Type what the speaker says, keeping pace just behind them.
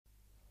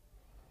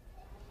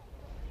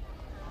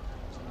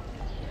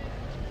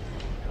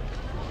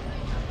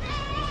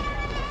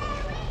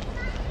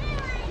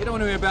don't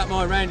want to hear about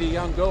my randy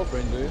young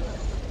girlfriend, do you?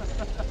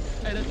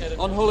 Edit.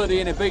 On holiday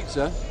in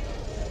Ibiza.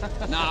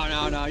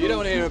 No. You don't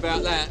want to hear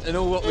about that and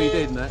all what we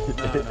did and that.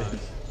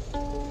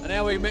 No. And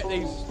how we met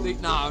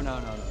these no.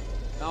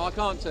 No, I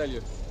can't tell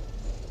you.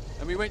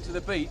 And we went to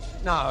the beach.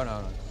 No.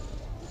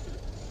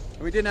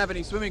 And we didn't have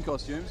any swimming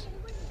costumes.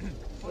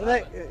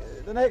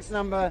 The next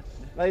number,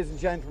 ladies and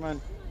gentlemen,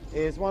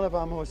 is one of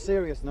our more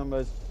serious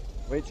numbers,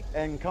 which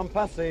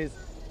encompasses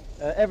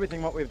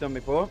everything what we've done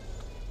before.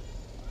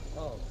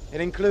 Oh. It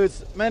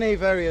includes many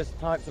various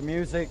types of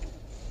music,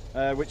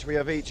 which we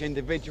have each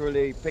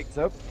individually picked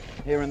up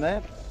here and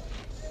there.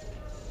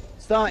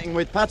 Starting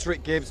with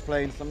Patrick Gibbs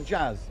playing some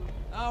jazz.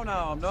 Oh, no,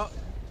 I'm not.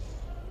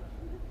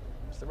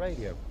 It's the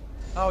radio.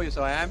 Oh, yes,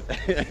 I am.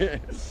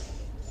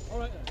 All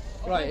right,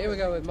 then. Right, here we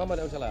go with Mama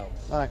Don't Allow.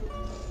 Right.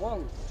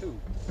 1, 2.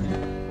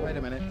 Wait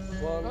a minute.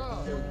 1, 2, 4.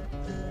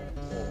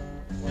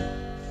 1,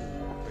 2,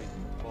 3,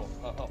 4.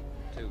 Up,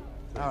 2.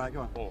 3, All right,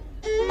 go on. 4.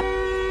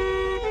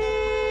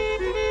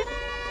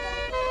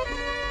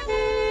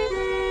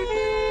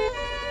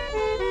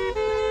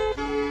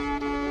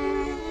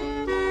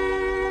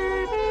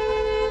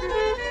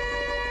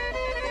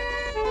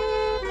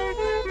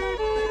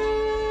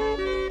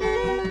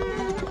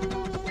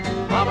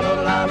 Mama don't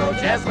allow no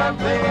jazz band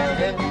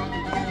playing.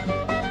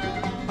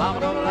 Mama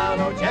don't allow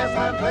no jazz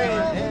band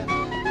playing.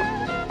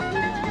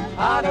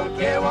 I don't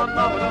care what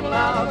Mama don't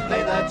allow to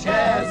play that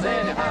jazz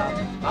anyhow.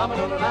 Mama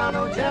don't allow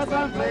no jazz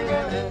band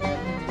playing.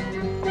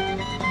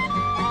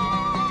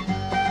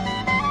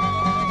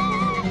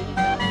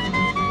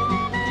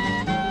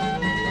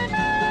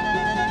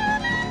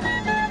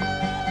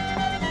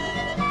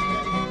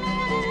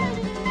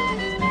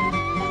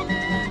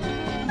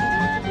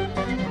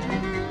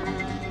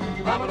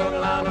 Mama don't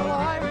allow no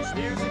Irish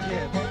music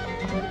in.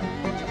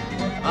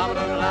 Mama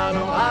don't allow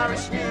no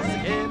Irish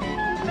music in.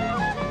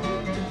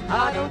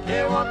 I don't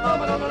care what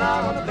Mama don't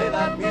allow to play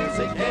that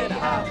music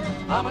anyhow.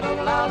 Mama don't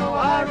allow no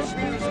Irish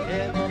music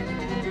in.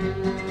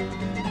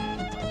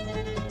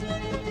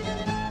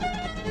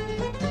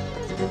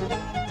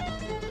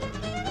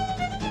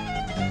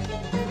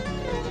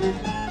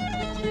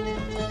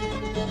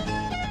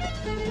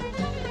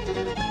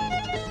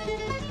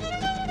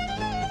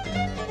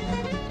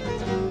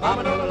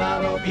 Mama don't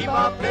allow no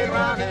bebop play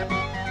around him.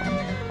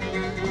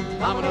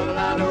 Mama don't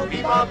allow no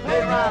bebop play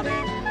around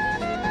him.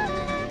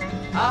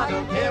 I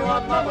don't care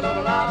what Mama don't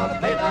allow to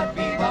play that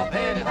bebop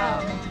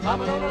anyhow.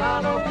 Mama don't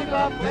allow no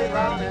bebop play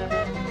around him.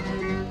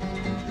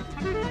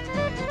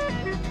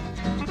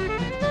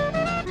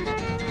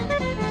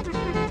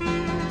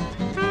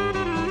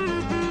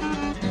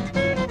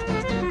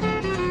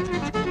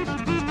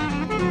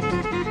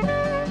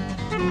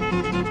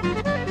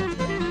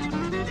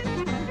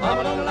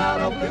 Mama don't allow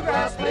no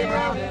bluegrass play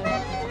around him.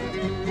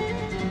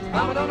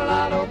 Mama don't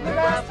allow no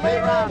bluegrass play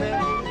around him.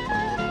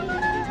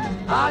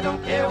 I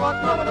don't care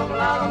what Mama don't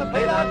allow to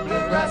play that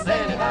bluegrass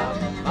anyhow.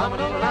 Mama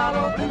don't allow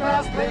no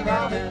bluegrass play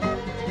around him.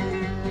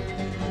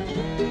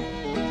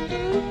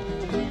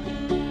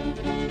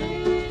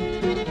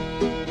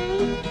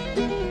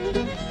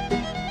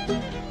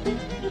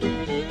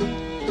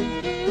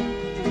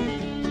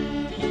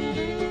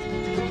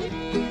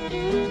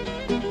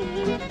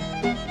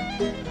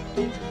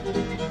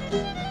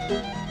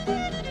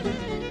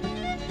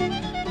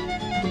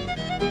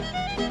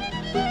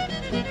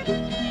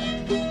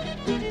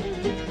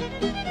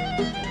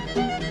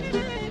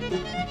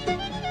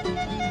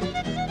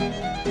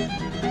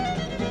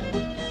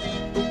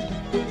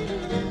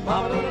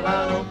 Mama don't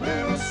allow no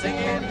blues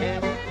singing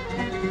in.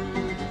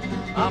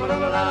 Mama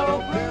don't allow no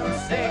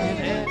blues singing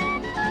in.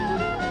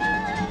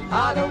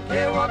 I don't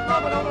care what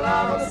Mama don't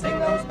allow to sing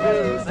those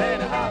blues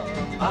anyhow.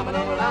 Mama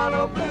don't allow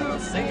no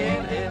blues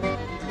singing in.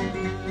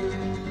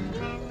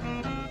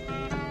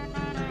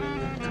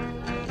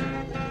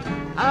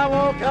 I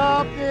woke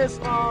up this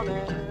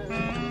morning,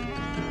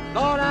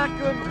 thought I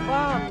couldn't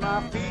find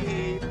my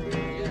feet.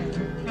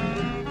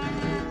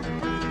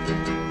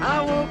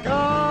 I woke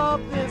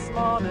up this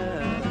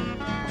morning,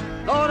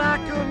 thought I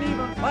couldn't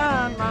even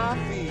find my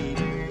feet.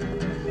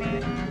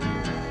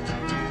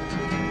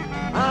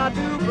 I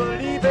do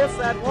believe it's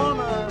that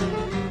woman,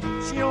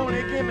 she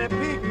only give me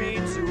pig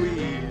meat to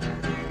eat.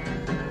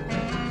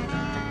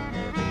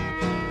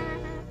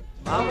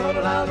 Mama don't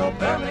allow no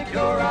permanent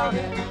cure around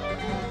here.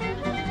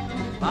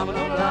 Mama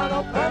don't allow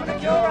no permanent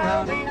cure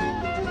around here.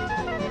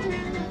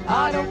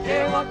 I don't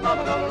care what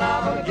Mama don't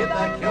allow to get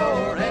that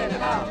cure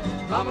anyhow.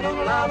 Mama don't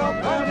allow no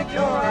permanent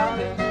cure around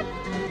here.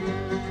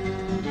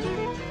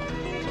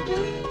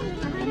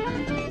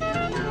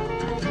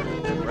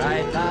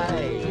 Bright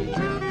light,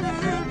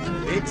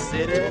 big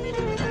city,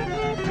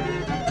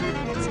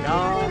 it's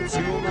gone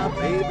to my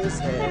baby's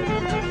head.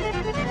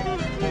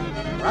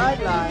 Bright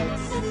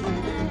lights.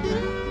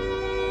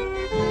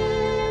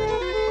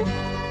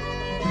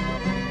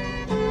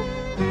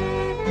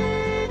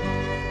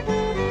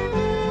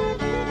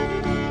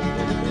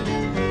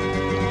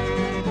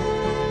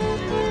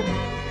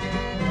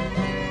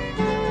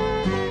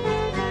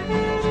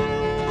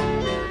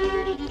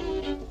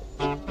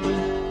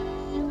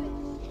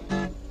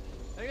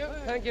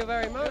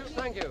 very much.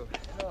 Thank you.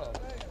 Oh.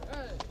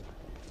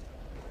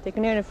 They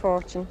can earn a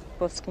fortune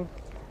busking.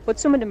 But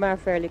some of them are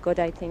fairly good,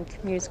 I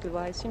think,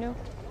 musical-wise, you know.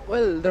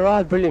 Well, they're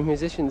all brilliant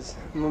musicians,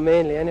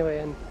 mainly anyway,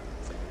 and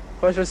of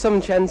course there's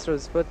some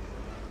chancellors, but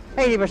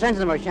 80% of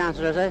them are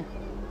chancellors, eh?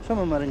 Some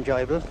of them are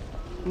enjoyable,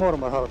 more of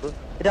them are horrible.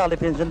 It all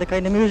depends on the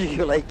kind of music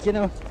you like, you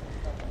know.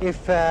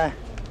 If I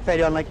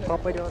don't like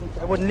pop,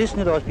 I wouldn't listen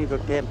to those people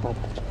playing pop.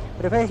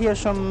 But if I hear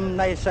some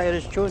nice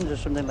Irish tunes or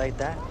something like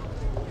that,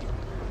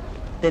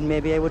 then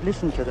maybe I would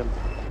listen to them.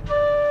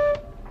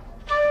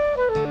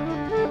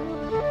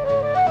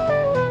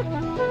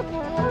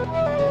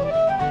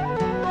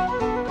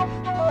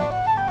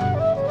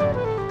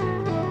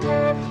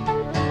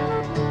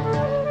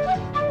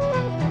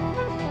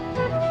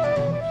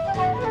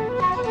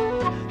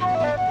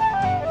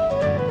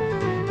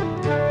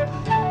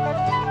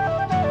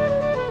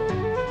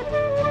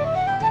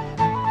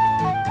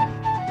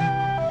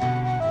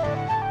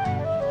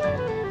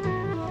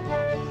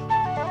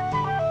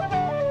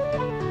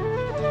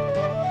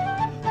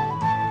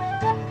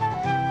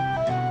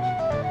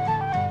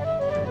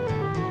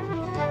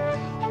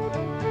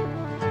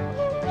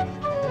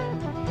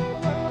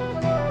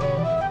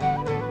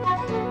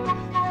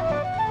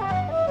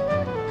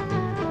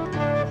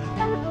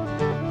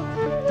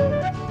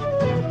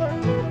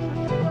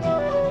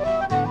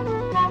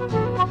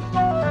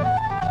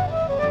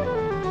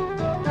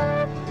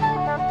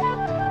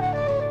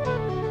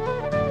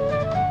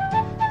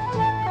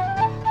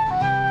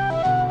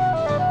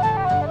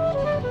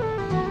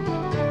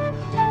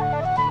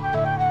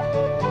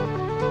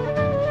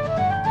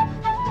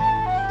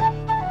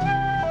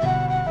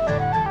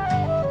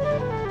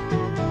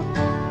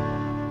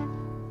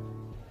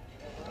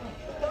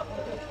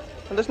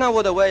 And there's no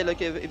other way,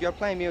 like if you're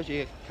playing music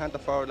you can't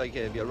afford, like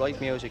if you write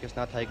music it's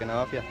not taken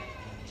off you.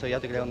 So you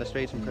have to get out on the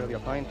streets and prove your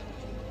point.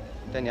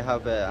 Then you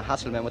have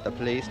hasslement with the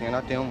police and you're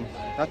not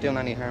doing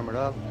any harm at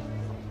all.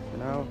 You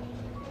know?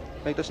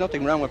 Like there's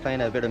nothing wrong with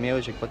playing a bit of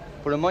music, but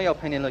in my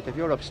opinion, like if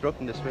you're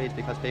obstructing the streets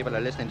because people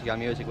are listening to your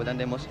music, well then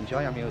they must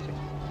enjoy your music.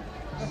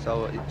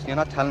 So you're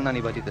not telling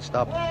anybody to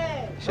stop,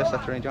 it's just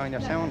that you're enjoying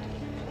your sound.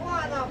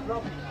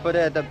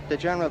 But the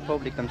general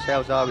public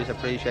themselves always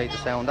appreciate the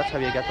sound, that's how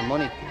you get the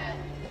money.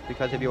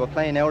 Because if you were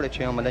playing out of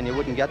tune, well then you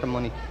wouldn't get the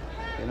money,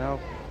 you know.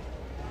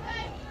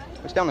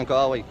 I was down in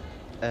Galway,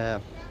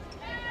 then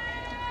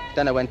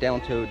I went down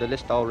to the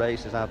Listo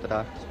races after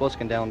that, I was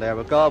busking down there,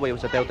 but Galway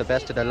was about the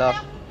best of the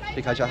lot,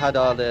 because you had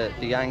all the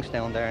Yanks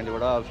down there and they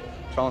were all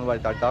throwing away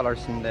their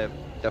dollars and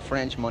the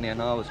French money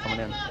and all was coming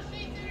in.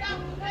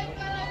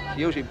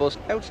 Usually busk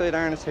outside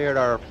Arness here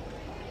or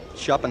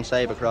Shop and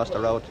Save across the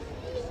road.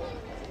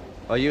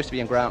 I used to be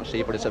in Grantham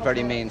Street, but it's a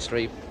very mean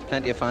street,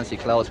 plenty of fancy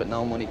clothes but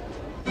no money.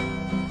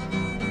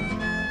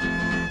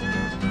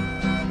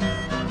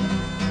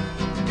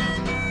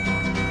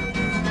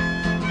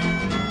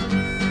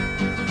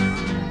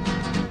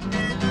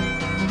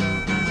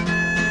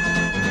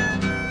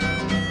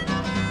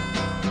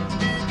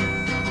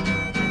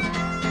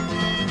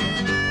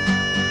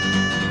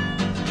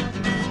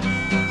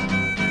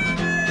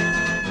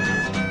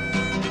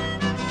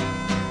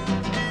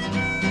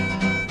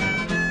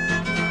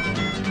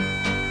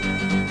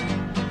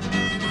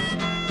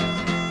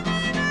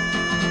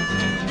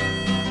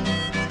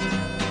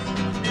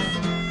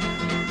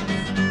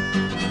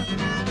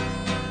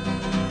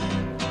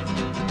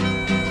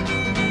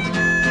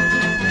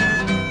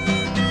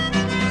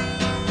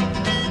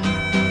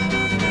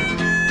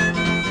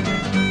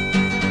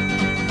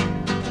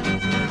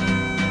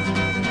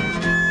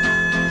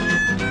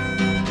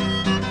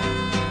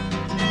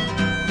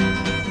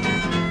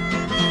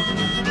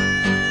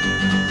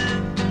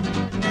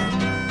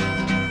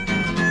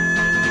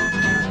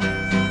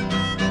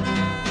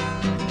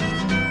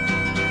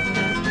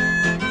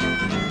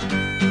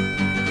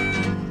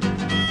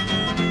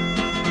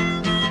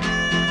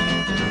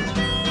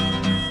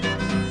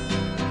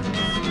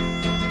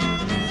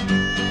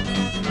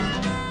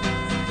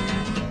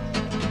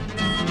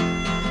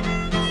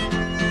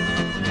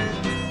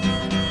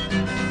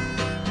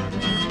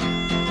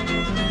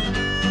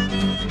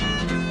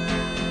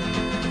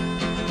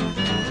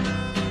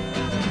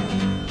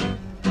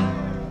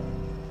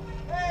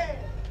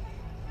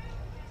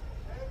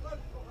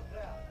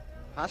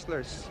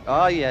 Hustlers.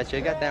 Oh yes, you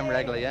get them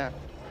regularly, yeah.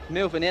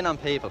 Moving in on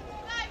people,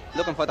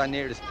 looking for their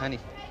nearest penny.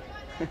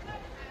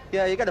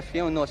 Yeah, you get a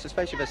few nuts,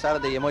 especially if it's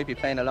Saturday, you might be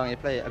playing along, you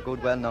play a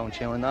good well-known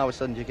tune, and all of a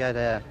sudden you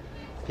get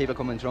people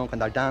coming drunk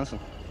and they're dancing.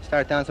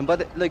 Start dancing,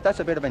 but like that's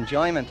a bit of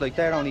enjoyment, like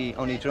they're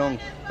only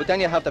drunk. But then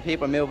you have the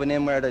people moving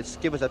in where they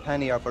give us a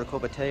penny or for a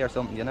cup of tea or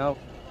something, you know.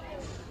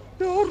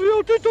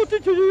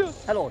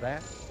 Hello there.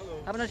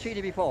 Haven't I seen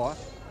you before?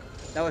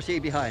 Now I see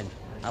you behind.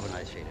 Haven't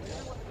I seen you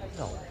before?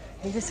 No.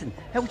 Hey, listen,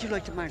 how would you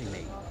like to marry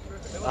me?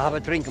 I have a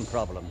drinking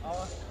problem.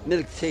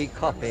 Milk, tea,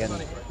 coffee, and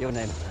you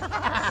name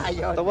it.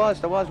 There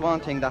was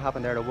one thing that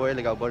happened there a while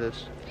ago, but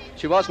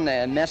she wasn't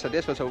a messer,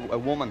 this was a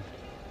woman.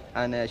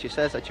 And she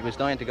says that she was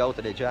dying to go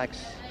to the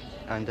Jacks,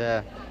 and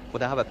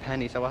would I have a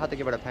penny, so I had to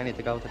give her a penny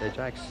to go to the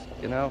Jacks,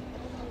 you know.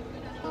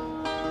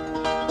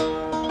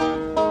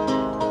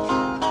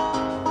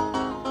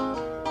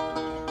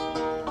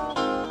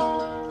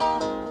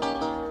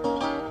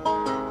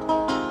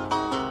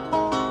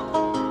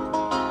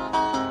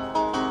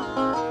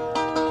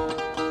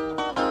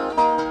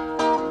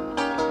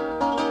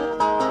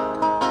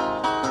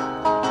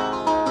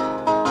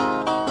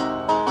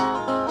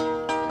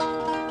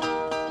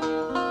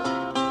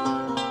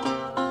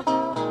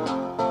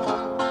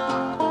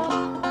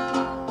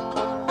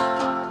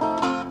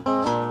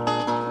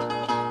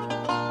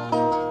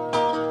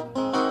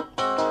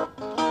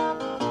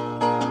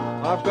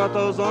 got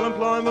those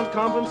unemployment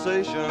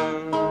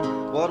compensation.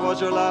 What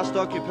was your last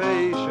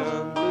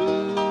occupation?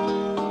 Blues.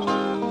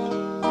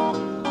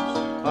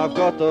 I've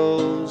got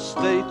those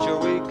state your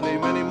weekly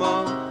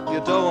minimum.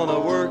 You don't want to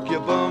work, you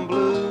bum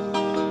blues.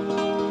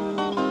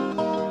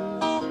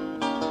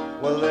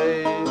 Well,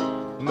 they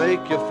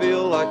make you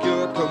feel like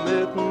you're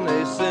committing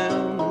a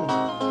sin,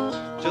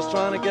 just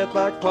trying to get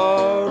back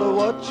part of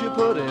what you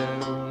put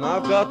in.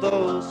 I've got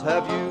those,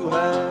 have you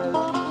had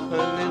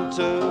an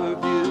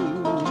interview?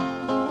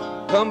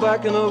 Come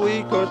back in a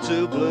week or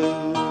two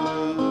blues.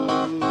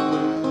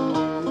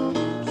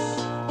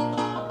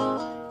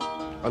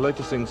 I like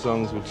to sing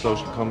songs with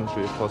social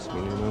commentary if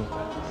possible, you know,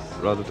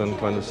 rather than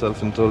kind of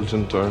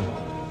self-indulgent or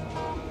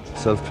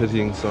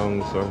self-pitying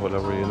songs or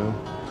whatever, you know.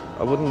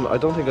 I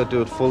don't think I'd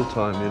do it full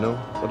time, you know,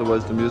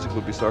 otherwise the music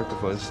would be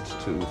sacrificed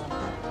to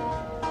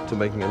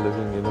making a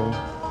living, you know.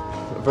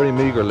 A very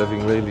meagre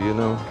living, really, you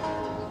know.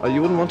 You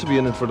wouldn't want to be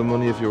in it for the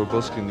money if you were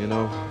busking, you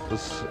know,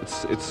 because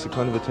it's a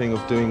kind of a thing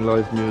of doing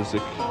live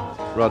music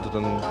rather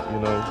than, you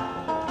know,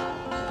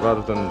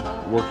 rather than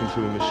working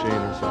through a machine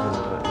or something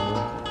like that, you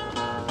know.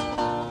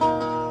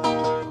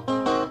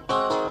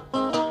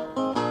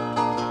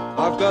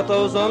 I've got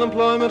those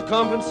unemployment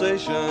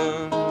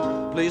compensation.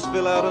 Please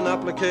fill out an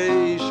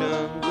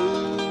application.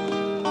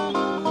 Blues.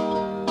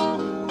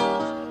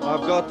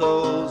 I've got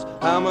those.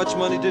 How much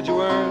money did you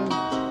earn?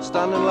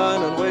 Stand in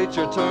line and wait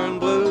your turn.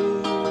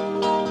 Blues.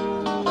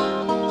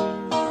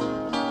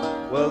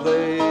 Well,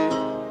 they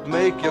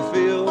make you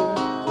feel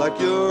like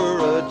you're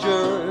a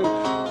jerk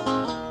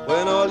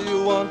when all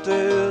you want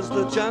is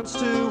the chance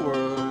to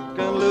work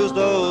and lose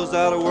those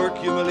out of work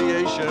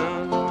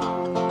humiliation.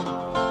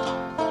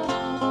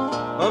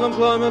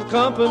 Unemployment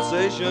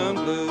compensation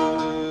blues.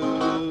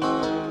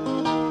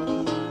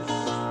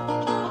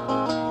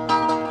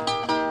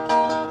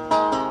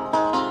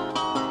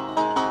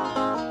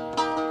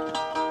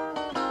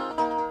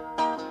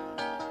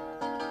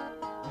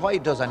 Why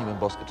does anyone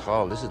busk at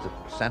all? This is the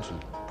central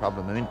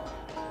problem. I mean,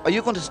 are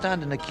you going to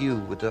stand in a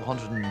queue with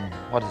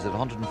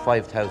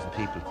 105,000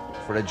 people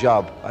for a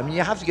job? I mean,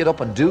 you have to get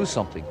up and do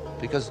something,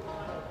 because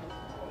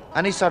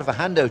any sort of a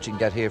handout you can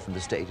get here from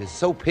the state is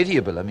so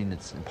pitiable. I mean,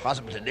 it's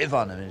impossible to live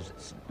on. I mean,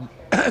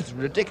 it's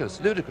ridiculous,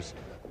 ludicrous.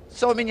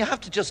 So, I mean, you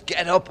have to just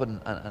get up and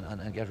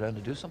get around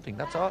and do something,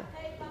 that's all.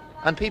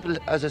 And people,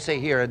 as I say,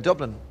 here in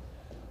Dublin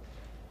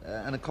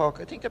and in Cork,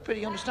 I think they're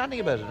pretty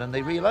understanding about it, and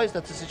they realise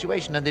that's the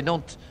situation, and they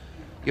don't...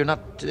 You're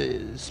not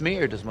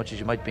smeared as much as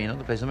you might be in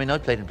other places. I mean,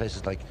 I've played in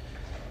places like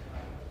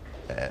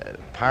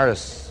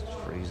Paris,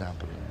 for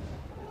example,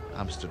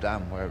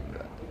 Amsterdam, where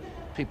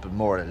people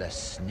more or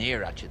less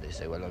sneer at you. They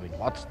say, well, I mean,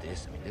 what's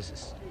this? I mean, this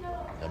is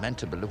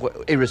lamentable,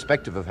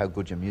 irrespective of how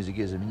good your music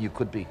is. I mean, you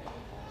could be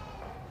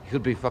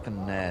fucking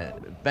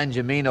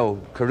Benjamino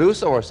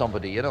Caruso or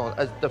somebody, you know.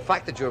 The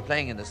fact that you're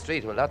playing in the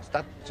street, well,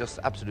 that just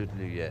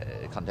absolutely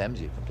condemns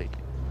you completely.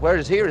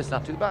 Whereas here, it's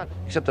not too bad.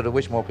 Except that I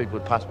wish more people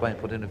would pass by and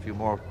put in a few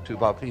more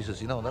two-bar pieces,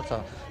 you know, that's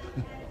all.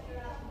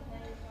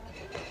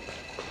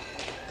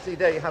 See,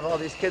 there you have all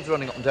these kids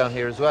running up and down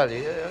here as well.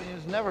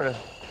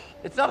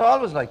 It's not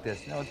always like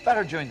this. You know, it's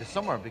better during the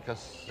summer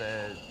because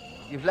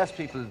you've less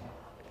people,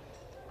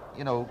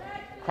 you know,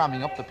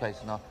 cramming up the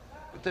place and all.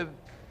 But the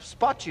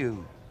spot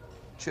you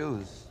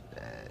choose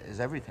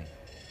is everything.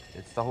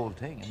 It's the whole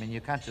thing. I mean,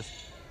 you can't just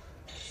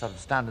sort of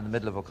stand in the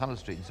middle of O'Connell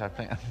Street and start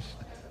playing.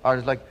 Or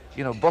it's like,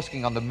 you know,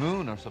 busking on the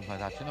moon or something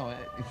like that, you know.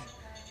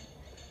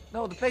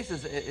 No, the place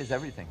is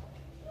everything.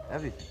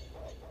 Everything.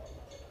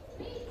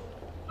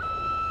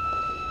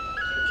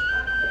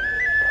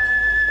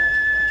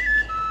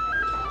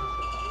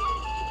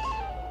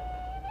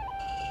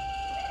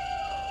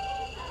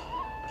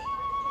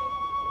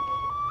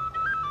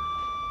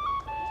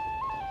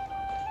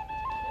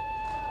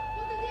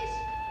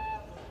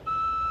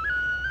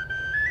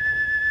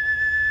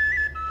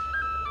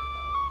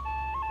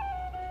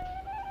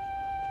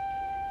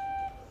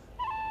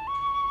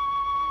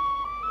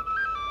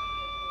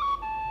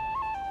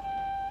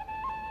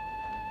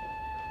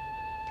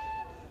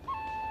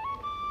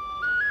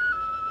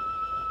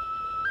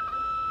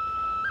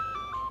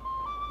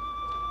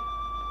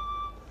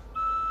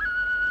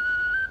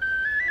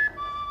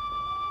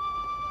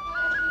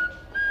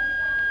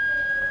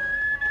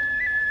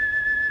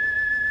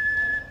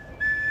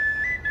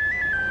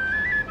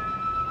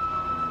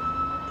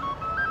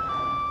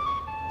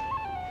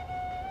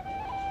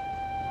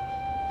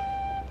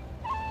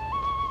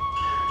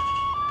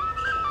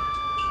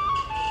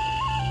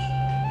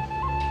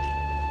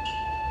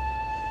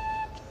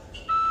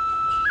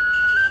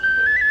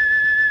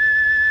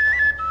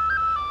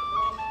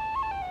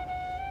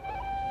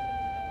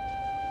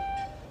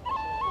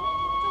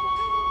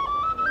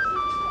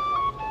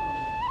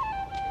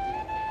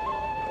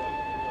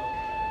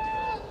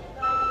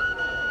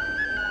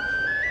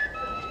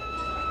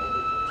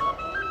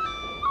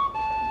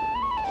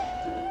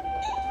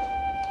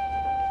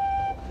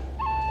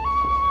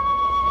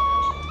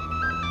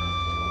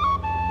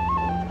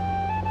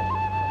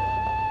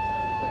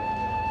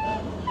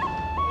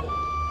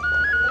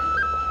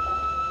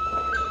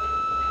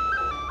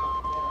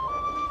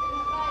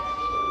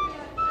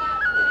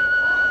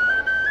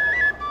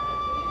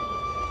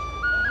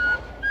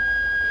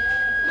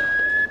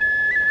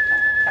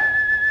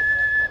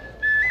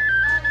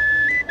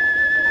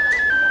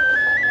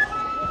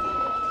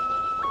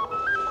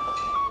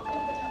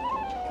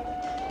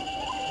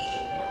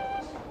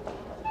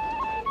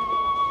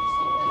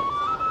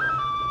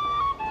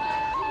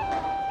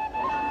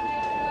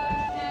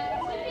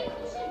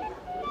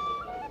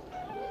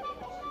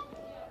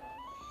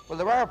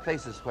 are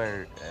places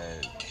where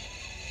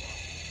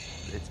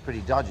it's pretty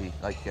dodgy,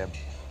 like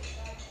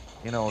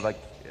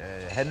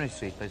Henry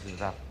Street, places like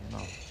that. You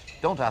know,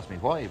 don't ask me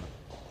why. But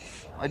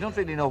I don't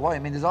really know why. I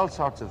mean, there's all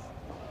sorts of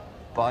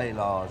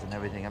bylaws and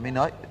everything. I mean,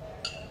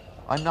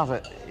 I'm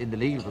not in the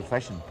legal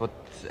profession, but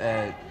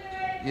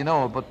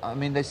but I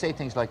mean, they say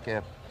things like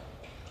that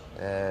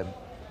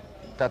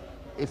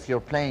if you're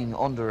playing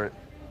under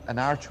an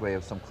archway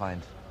of some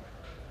kind,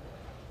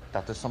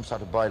 that there's some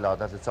sort of bylaw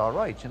that it's all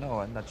right,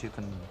 and that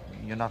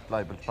you're not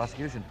liable to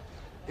prosecution.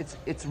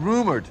 It's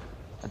rumoured,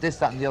 this,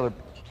 that, and the other.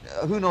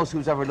 Who knows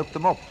who's ever looked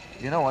them up?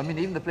 I mean,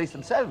 even the police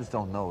themselves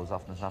don't know as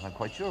often as not. I'm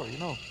quite sure,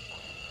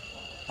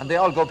 And they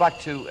all go back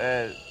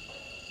to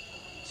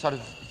sort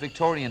of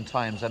Victorian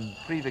times and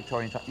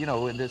pre-Victorian times,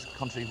 in this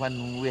country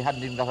when we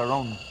hadn't even got our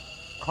own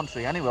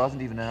country anyway, it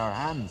wasn't even in our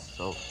hands.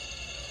 So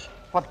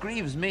what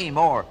grieves me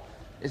more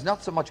is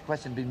not so much a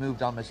question being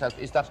moved on myself,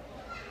 is that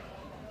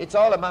it's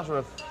all a matter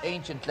of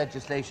ancient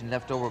legislation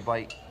left over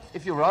by,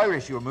 if you were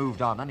Irish, you were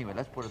moved on anyway,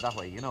 let's put it that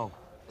way,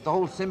 The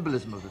whole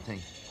symbolism of the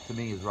thing, to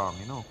me, is wrong,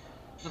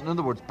 In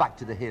other words, back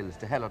to the hills,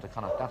 to hell or the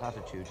Connacht, that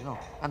attitude,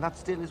 And that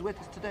still is with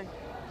us today.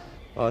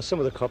 Some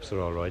of the cops are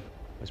all right.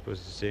 I suppose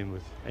it's the same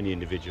with any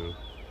individual.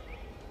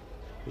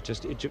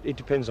 It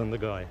depends on the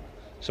guy.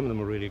 Some of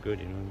them are really good,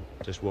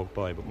 just walk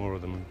by, but more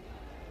of them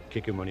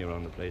kick your money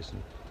around the place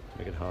and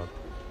make it hard.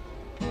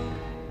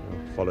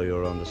 Follow you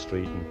around the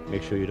street and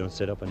make sure you don't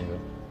set up anywhere.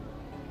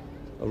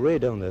 A Ray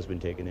down there has been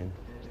taken in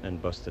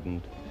and busted,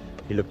 and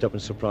he looked up in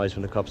surprise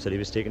when the cop said he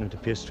was taking him to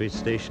Pierce Street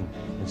Station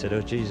and said,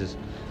 "Oh, Jesus."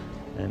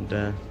 And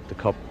the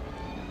cop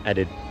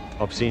added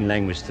obscene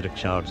language to the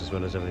charge as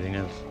well as everything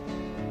else.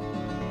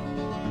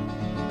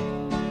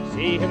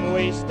 See him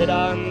wasted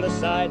on the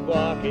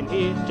sidewalk in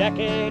his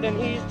jacket and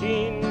his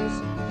jeans,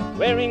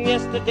 wearing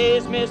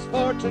yesterday's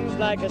misfortunes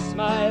like a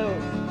smile.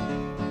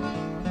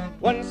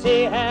 Once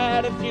he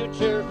had a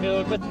future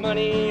filled with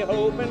money,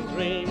 hope and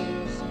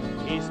dreams.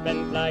 He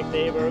spent like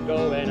they were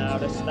going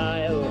out of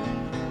style.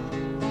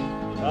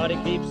 But he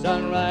keeps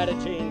on right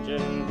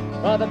a-changing,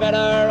 for the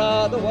better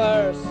or the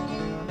worse,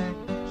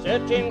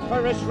 searching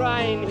for a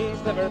shrine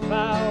he's never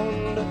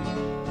found,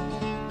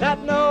 not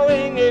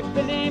knowing if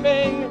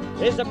believing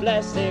is a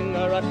blessing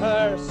or a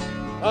curse,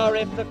 or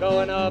if the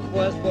going up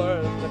was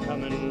worth the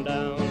coming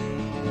down.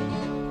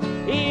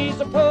 He's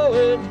a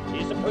poet,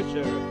 he's a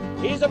pusher,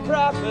 he's a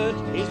prophet,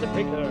 he's a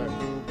picker,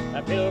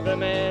 a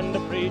pilgrim and a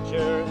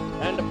preacher,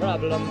 and a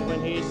problem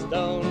when he's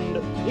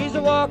stoned. He's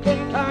a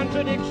walking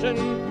contradiction,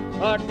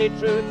 partly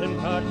truth and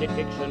partly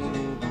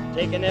fiction,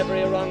 taking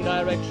every wrong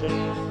direction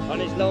on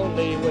his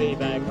lonely way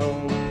back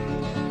home.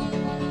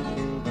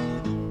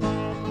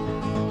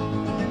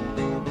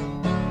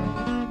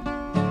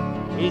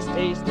 He's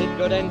tasted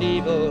good and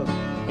evil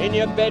in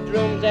your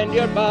bedrooms and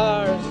your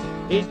bars.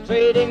 He's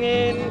trading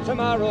in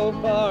tomorrow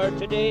for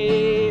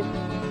today,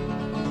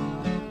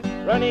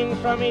 running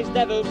from his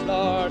devil's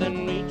lord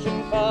and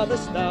reaching for the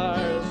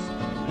stars,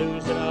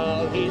 losing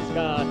all he's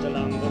got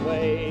along the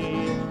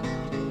way.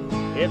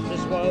 If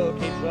this world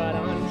keeps right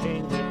on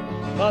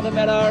changing, for the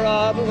better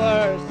or the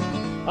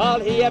worse, all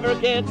he ever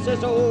gets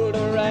is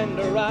older and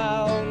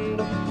around.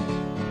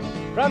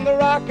 From the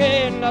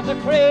rocking of the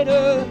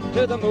cradle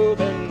to the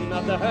moving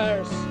of the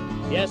hearse,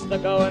 yes, the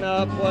going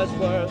up was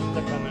worth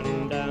the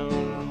coming down.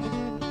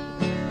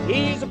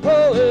 He's a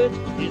poet,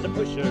 he's a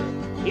pusher,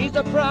 he's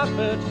a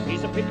prophet,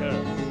 he's a picker,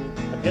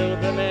 a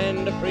pilgrim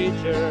and a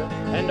preacher,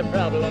 and a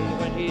problem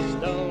when he's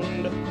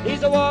stoned.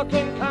 He's a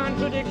walking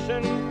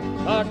contradiction,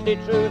 partly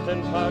truth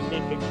and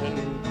partly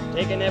fiction,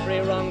 taking every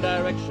wrong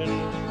direction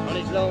on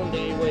his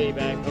lonely way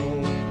back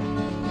home.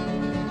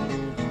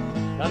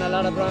 Done a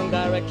lot of wrong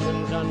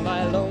directions on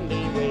my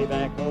lonely way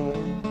back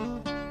home.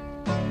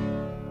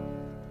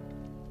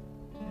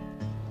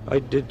 I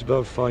did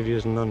about 5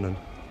 years in London,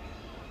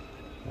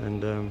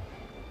 and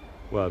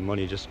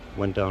money just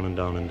went down and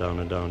down and down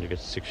and down. You get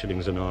 6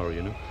 shillings an hour,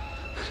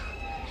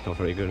 It's not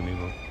very good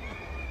anymore.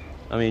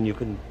 I mean, you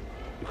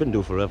couldn't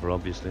do forever,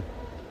 obviously.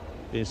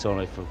 It's all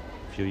right for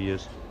a few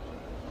years.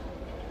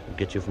 It'll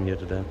get you from here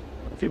to there.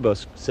 If you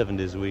bus 7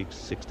 days a week,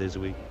 6 days a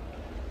week,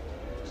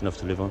 it's enough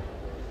to live on.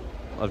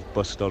 I've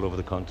bussed all over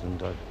the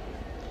continent. I've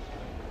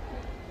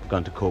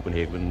gone to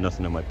Copenhagen with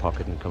nothing in my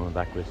pocket and coming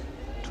back with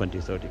 20,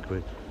 30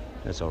 quid.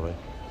 That's all right.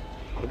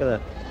 Look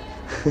at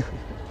that.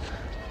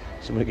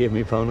 Somebody gave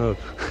me a pound note.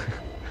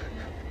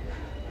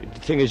 The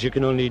thing is, you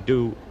can only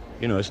do,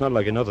 it's not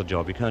like another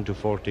job. You can't do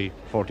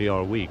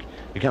 40-hour week.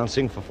 You can't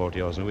sing for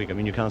 40 hours in a week. I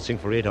mean, you can't sing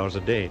for 8 hours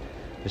a day.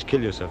 Just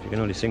kill yourself. You can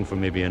only sing for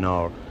maybe an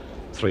hour,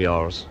 3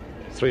 hours.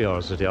 3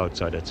 hours at the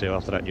outside, I'd say.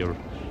 After that, you're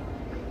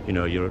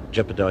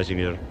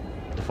jeopardising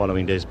the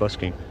following day's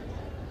busking.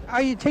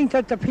 I think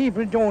that the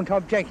people don't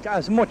object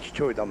as much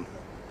to them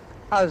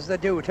as they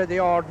do to the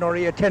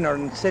ordinary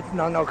itinerant sitting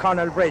on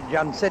O'Connell Bridge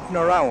and sitting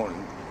around,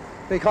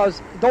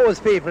 because those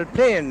people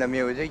playing the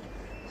music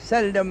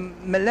seldom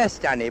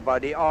molest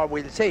anybody, or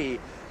we'll say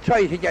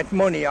try to get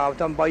money out of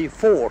them by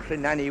force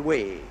in any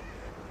way.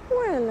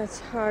 Well, it's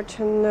hard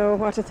to know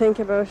what to think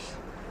about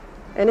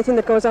anything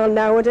that goes on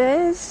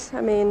nowadays.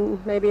 I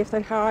mean, maybe if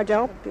they're hard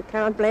up, you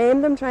can't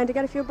blame them trying to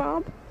get a few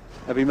bob.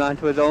 Every man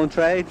to his own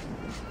trade.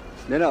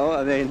 You know,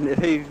 I mean, if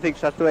he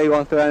thinks that's the way he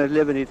wants to earn his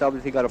living, he's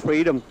obviously got a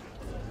freedom.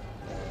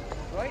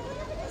 Right?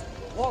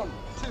 1,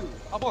 2,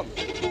 up on.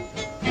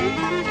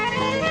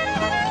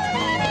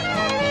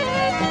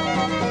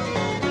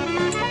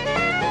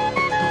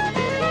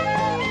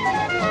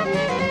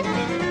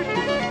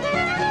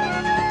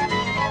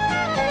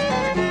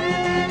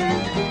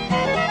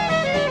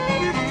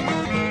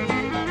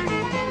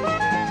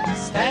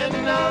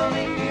 Standing out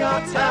in New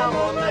York town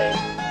one day.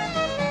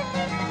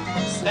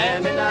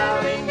 Standing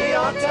out in New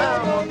York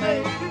town one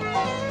day.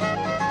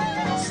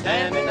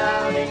 Standing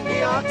out in New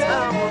York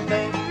town one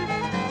day.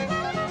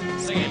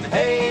 Singing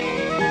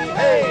hey,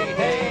 hey,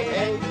 hey,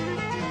 hey.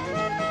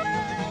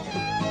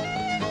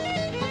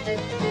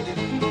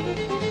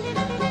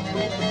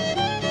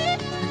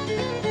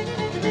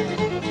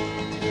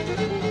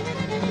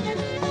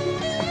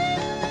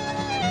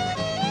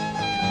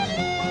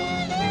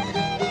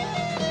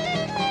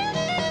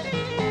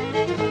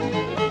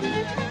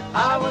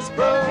 I was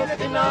broke, I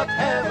did not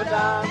have a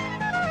dime.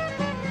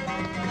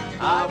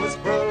 I was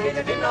broke,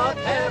 I did not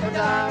have a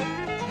dime.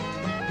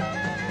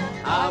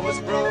 I was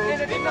broke,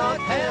 I did not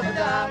have a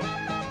dime.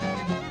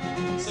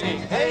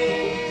 Sing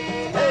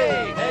hey,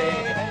 hey,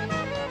 hey, hey.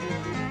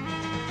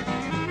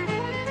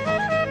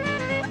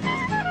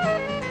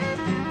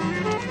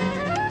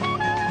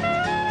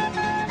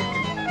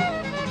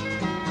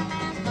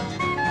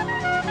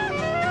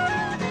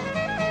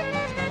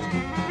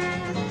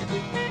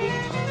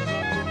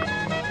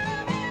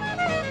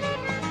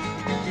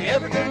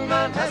 Every good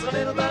man has a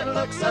little bad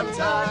luck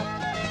sometime.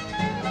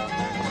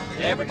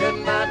 Every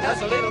good man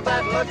has a little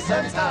bad luck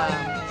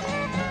sometime.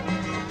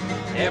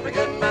 Every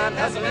good man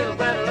has a little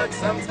bad luck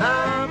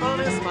sometime on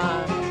his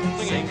mind.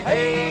 Singing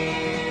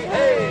hey,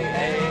 hey,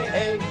 hey,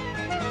 hey.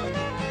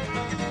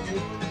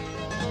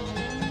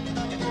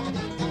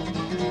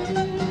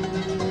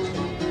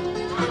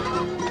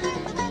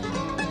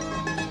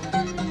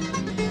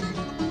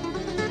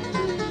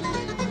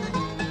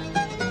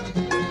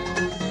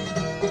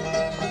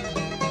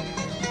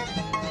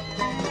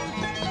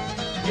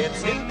 Your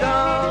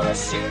 $2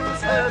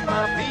 shoes hurt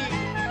my feet.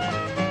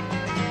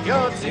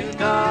 Your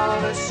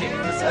 $2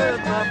 shoes hurt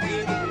my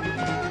feet.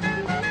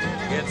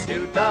 Your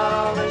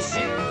 $2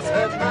 shoes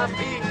hurt my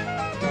feet.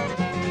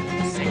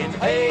 Singing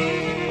hey,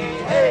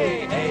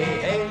 hey, hey,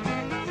 hey.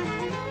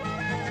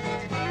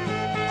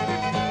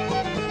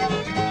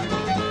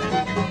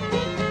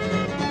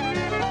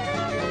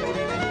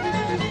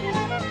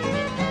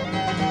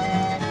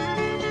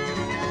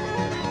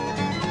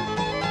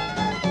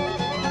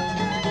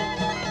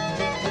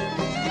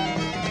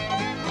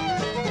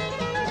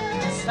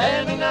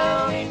 Standing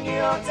out in New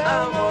York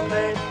town one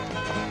day.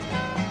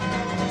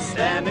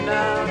 Standing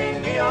out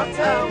in New York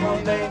town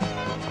one day.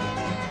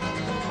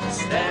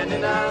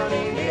 Standing out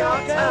in New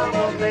York town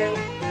one day.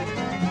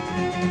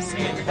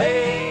 Singing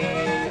hey,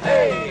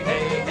 hey,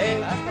 hey, hey.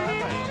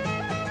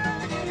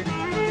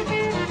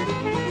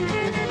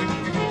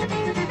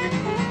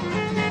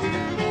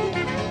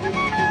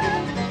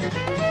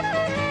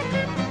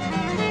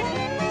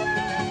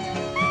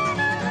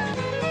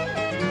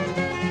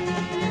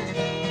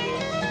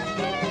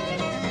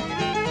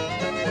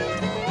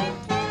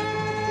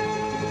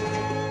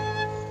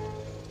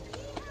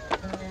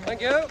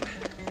 Thank you.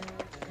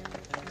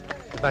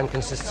 The band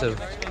consists of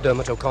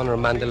Dermot O'Connor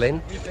on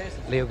mandolin,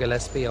 Leo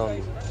Gillespie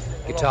on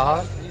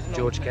guitar,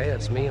 George Kay,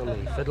 that's me, on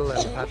the fiddle,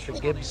 and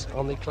Patrick Gibbs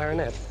on the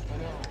clarinet.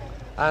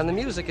 And the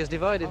music is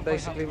divided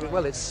basically,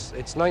 well, it's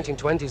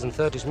 1920s and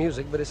 30s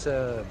music, but it's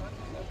a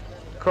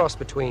cross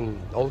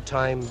between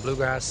old-time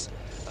bluegrass,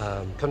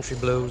 country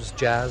blues,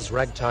 jazz,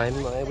 ragtime.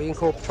 We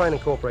try and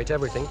incorporate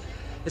everything.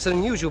 It's an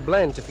unusual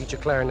blend to feature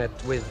clarinet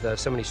with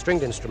so many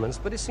stringed instruments,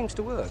 but it seems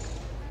to work.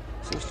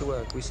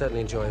 We certainly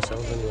enjoy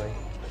ourselves anyway.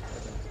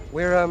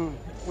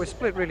 We're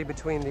split really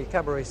between the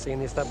cabaret scene,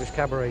 the established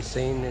cabaret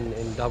scene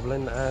in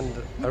Dublin and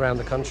around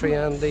the country,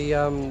 and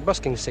the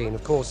busking scene.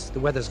 Of course, the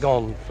weather's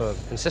gone for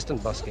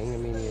consistent busking. I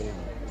mean,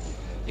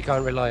 you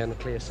can't rely on the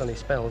clear sunny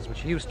spells,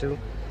 which you used to.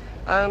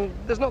 And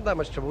there's not that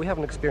much trouble. We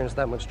haven't experienced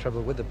that much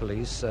trouble with the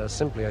police,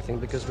 simply, I think,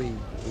 because we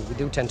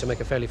do tend to make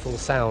a fairly full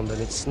sound,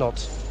 and it's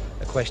not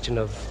a question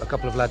of a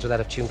couple of lads with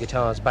out-of-tune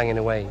guitars banging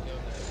away.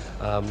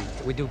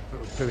 We do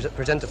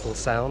present a full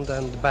sound,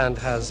 and the band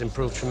has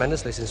improved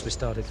tremendously since we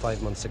started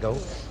 5 months ago.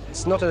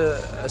 It's not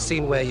a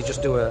scene where you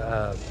just do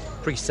a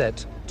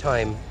preset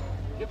time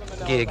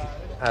gig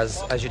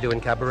as you do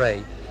in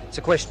cabaret. It's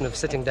a question of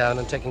sitting down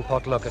and taking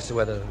potluck as to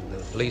whether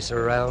the police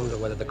are around or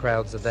whether the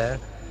crowds are there,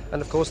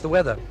 and of course the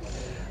weather.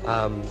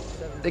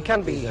 It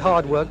can be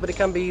hard work, but it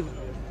can be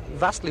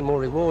vastly more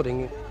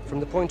rewarding from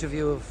the point of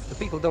view of the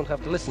people don't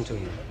have to listen to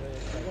you.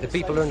 The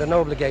people are under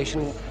no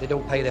obligation, they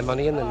don't pay their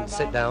money in and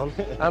sit down,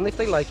 and if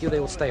they like you, they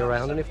will stay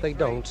around, and if they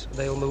don't,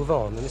 they'll move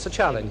on, and it's a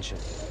challenge.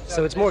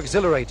 So it's more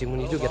exhilarating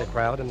when you do get a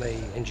crowd and they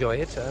enjoy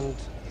it, and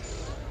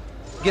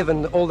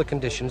given all the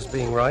conditions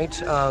being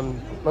right,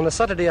 on a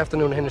Saturday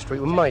afternoon in Henry Street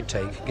we might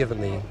take,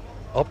 given the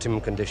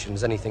optimum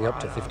conditions, anything up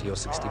to £50 or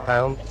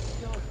 £60.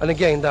 And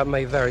again, that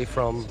may vary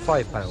from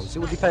 £5. It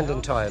will depend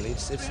entirely.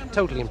 It's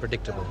totally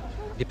unpredictable.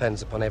 It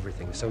depends upon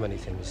everything, so many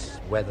things,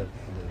 weather,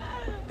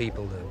 the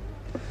people,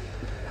 the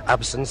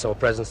absence or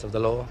presence of the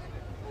law.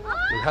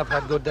 We have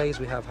had good days,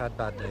 we have had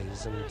bad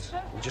days, and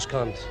you just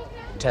can't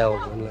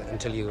tell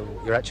until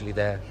you're actually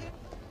there.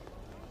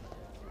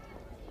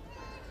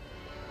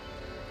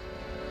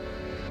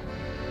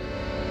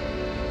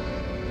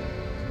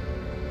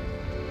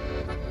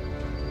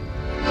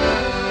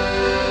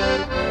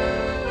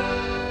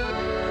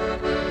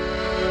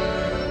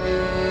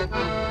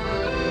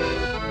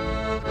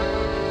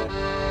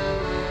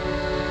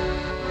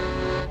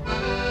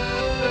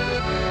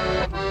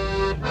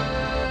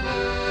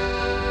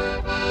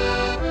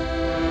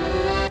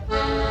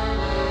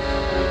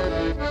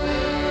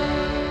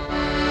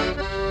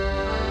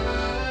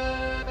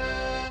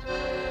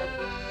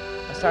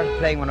 I started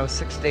playing when I was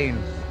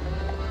 16.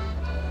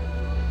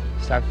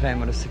 Started playing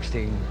when I was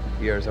 16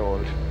 years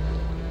old.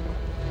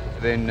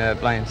 I've been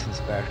blind since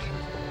birth.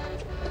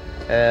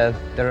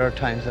 There are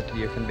times that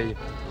you can be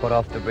put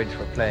off the bridge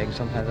for playing.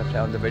 Sometimes I play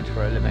on the bridge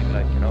for a living,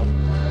 like, you know.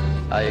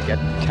 I get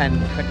 10,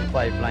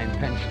 25 blind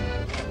pension.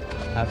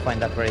 I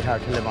find that very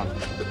hard to live on.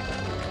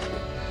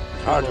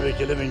 It's hard to make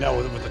a living now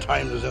with the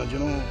times as well, you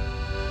know.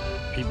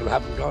 People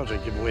haven't got to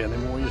give away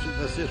anymore, you see,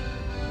 that's it.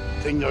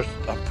 Things are,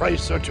 the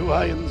prices are too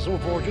high and so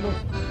forth, you know.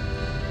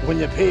 When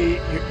you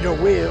pay your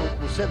way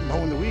with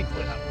 £7 a week,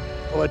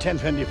 or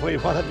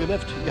 10.25, what have you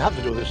left? You have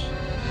to do this.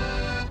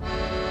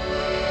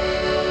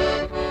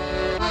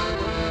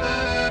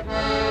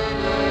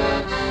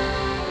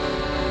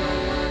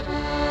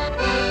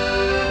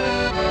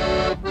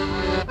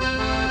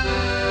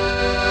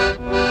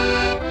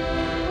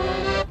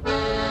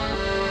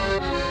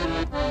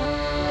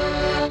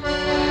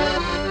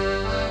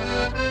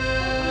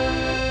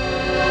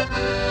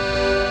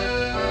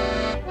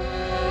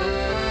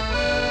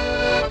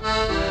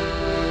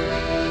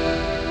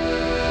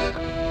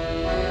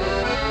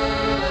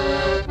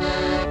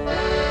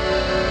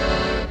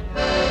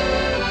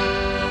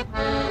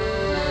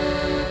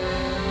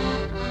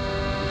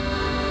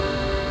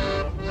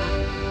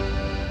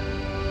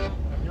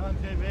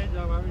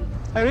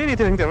 I really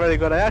think they're very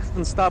good. I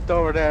actually stopped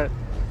over there.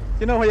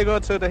 You know where you go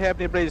to the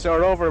Halfpenny Bridge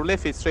or over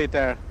Liffey Street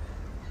there?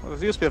 Well,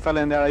 there used to be a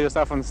fella in there. I used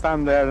to often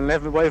stand there and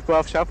let my wife go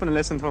off shopping and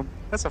listen to him.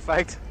 That's a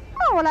fact.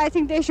 Oh, well, I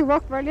think they should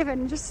work for a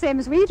living just the same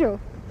as we do.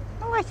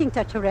 Oh, I think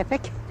they're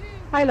terrific.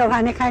 I love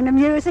any kind of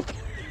music.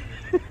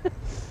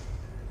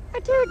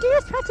 What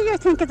do you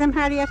think of them,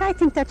 Harriet? I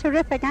think they're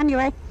terrific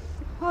anyway.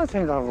 I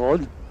think they're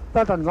good.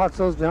 Better than what's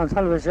supposed to be on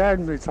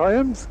television with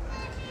times.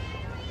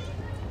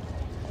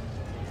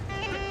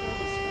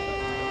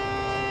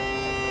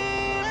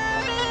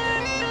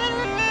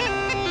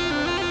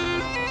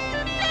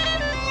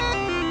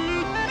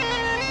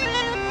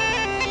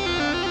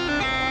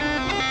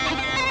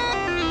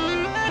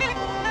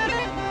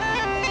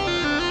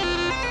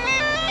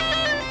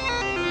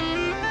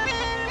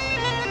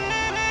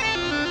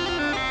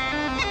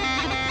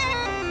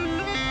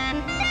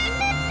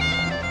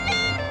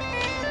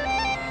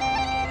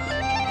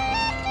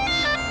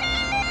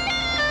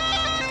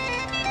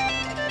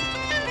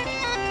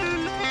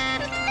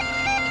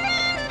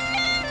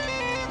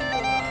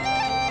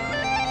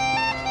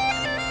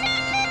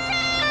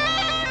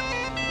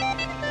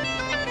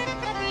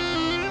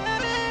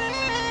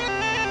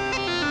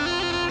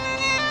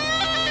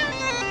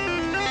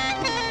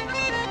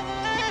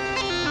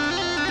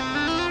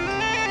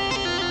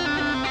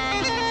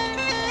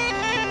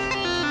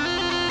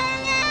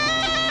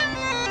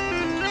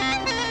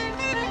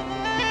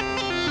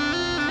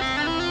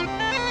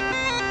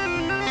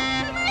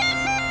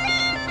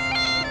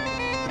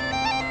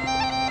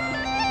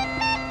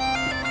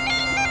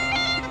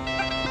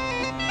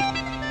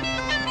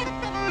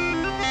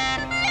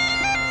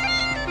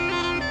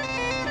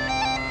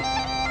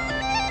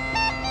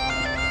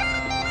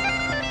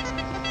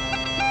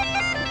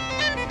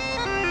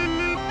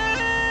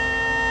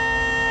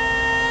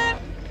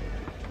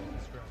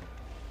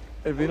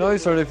 It'd be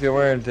nicer if you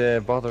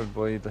weren't bothered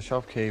by the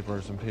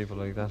shopkeepers and people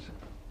like that.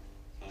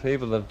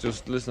 People that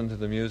just listen to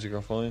the music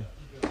are fine.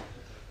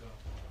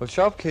 But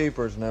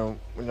shopkeepers now,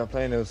 when they're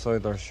playing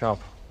outside their shop,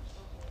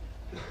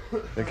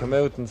 they come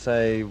out and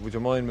say, would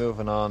you mind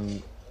moving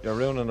on? You're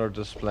ruining our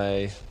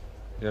display.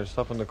 You're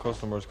stopping the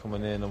customers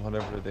coming in and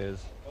whatever it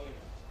is.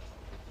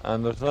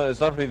 And it's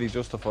not really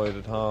justified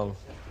at all.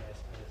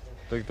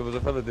 Like, there was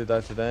a fella did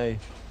that today.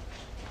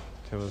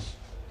 He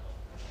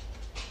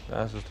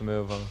asked us to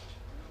move on.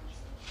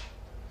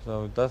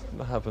 So that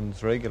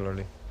happens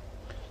regularly.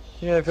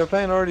 Yeah, if you're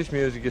playing Irish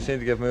music, you seem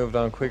to get moved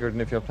on quicker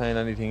than if you're playing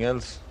anything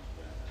else,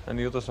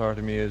 any other sort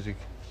of music.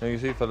 Now you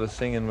see fellas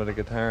singing with a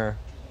guitar,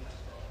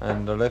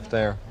 and they're left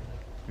there.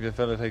 If a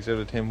fella takes out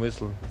a tin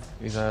whistle,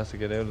 he's asked to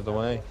get out of the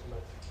way,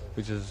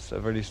 which is a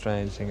very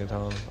strange thing at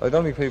all. I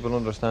don't think people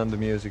understand the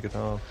music at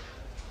all.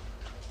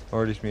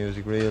 Irish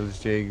music, reels,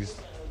 jigs,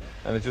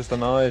 and it just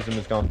annoys them.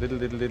 It's gone diddle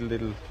diddle diddle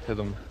diddle to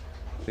them.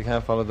 They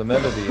can't follow the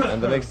melody,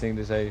 and the next thing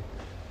they say,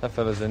 that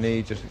fella's an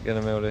idiot, get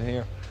him out of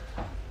here.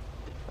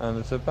 And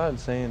it's a bad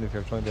saying if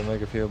you're trying to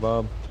make a few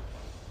bob.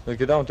 Like,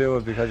 you don't do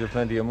it because you've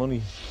plenty of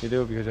money, you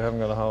do it because you haven't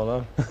got a whole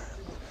lot.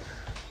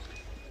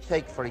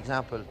 Take, for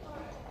example,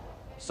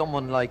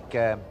 someone like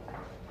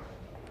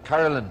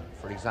Carolyn,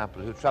 for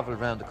example, who travelled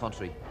around the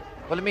country.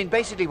 Well, I mean,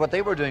 basically what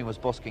they were doing was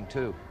busking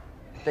too.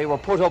 They were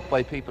put up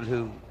by people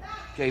who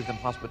gave them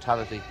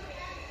hospitality.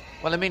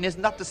 Well, I mean,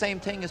 isn't that the same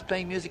thing as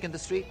playing music in the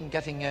street and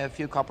getting a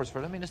few coppers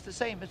for it? I mean, it's the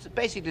same. It's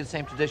basically the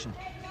same tradition.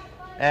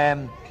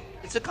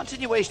 It's a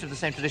continuation of the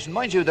same tradition.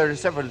 Mind you, there are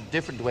several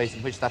different ways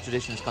in which that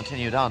tradition is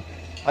continued on.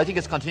 I think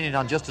it's continued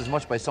on just as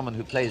much by someone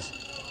who plays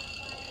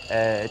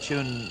a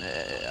tune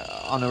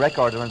on a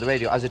record or on the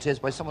radio as it is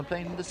by someone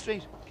playing in the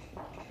street.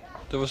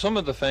 There were some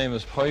of the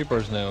famous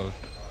pipers now.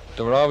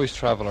 They were always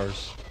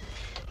travellers.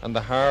 And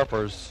the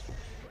harpers,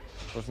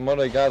 but from what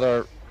I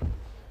gather,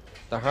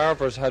 the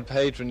harpers had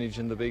patronage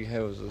in the big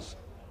houses.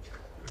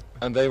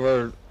 And they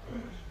were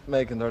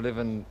making their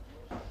living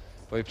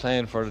by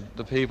playing for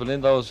the people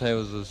in those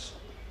houses.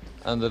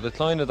 And the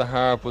decline of the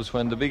harp was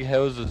when the big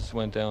houses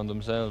went down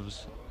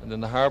themselves, and then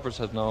the harpers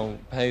had no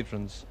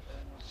patrons.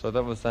 So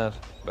that was that.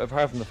 But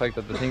apart from the fact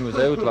that the thing was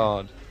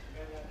outlawed,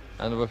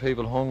 and there were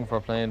people hung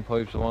for playing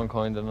pipes of one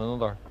kind and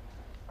another.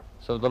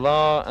 So the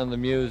law and the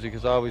music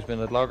has always been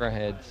at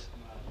loggerheads.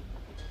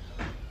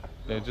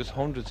 You know, just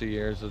hundreds of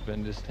years has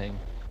been this thing.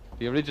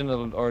 The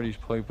original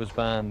Irish pipe was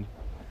banned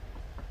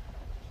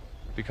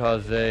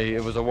because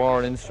it was a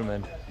war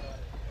instrument.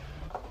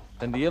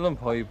 And the uilleann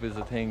pipe is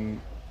a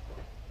thing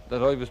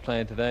that I was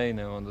playing today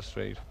now on the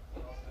street.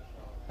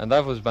 And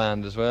that was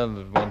banned as well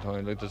at one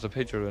time. Like, there's a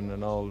picture in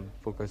an old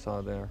book I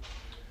saw there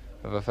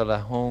of a fella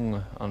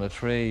hung on a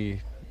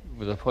tree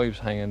with the pipes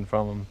hanging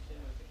from him.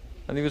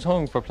 And he was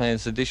hung for playing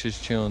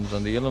seditious tunes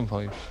on the uilleann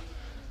pipes.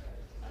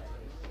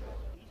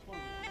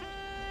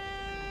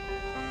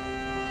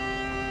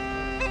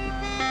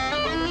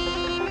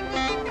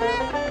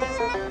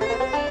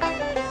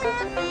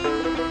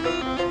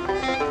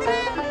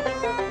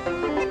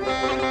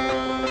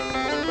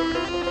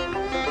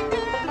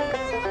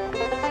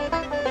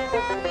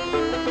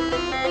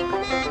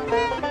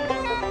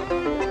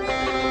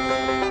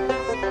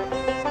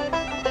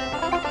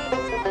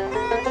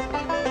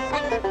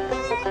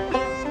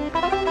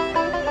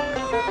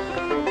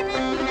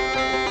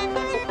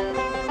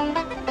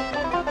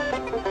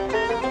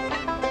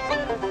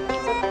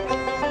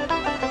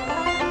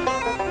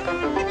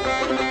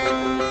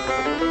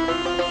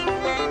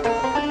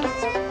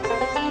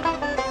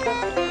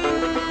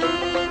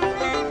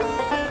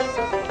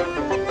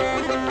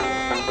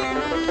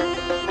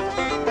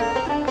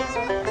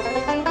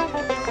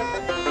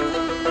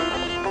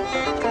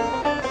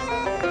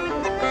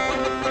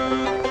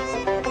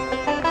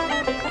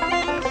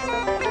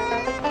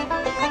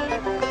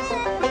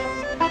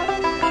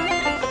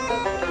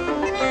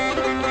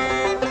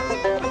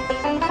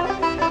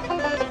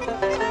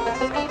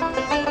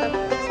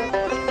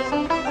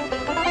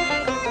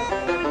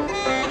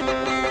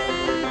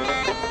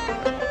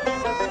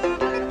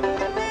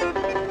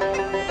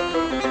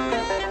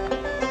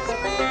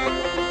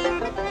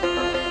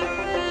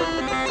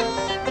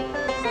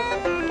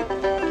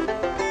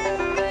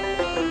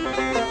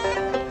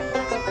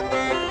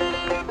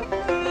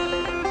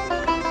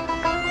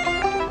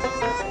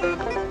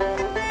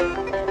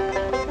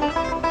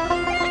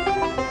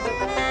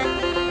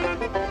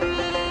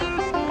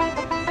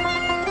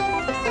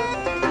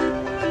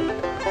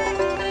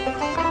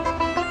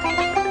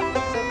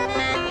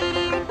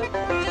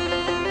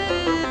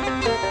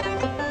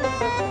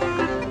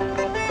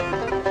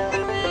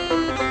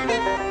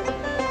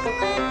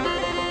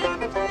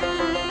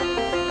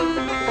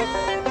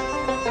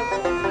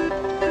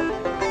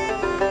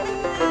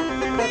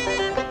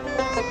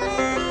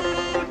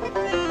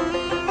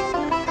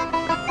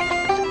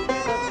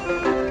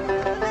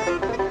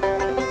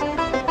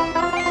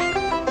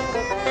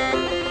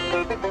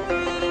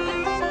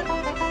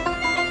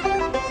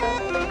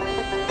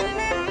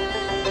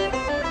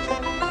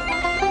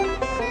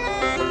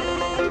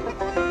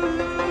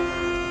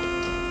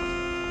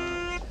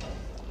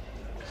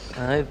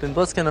 I've been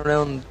busking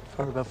around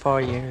for about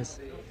 4 years,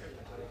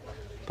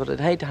 but I'd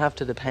hate to have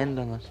to depend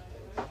on it.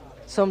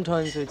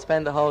 Sometimes we'd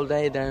spend the whole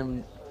day there,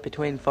 and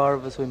between 4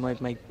 of us we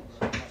might make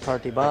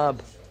 30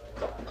 bob,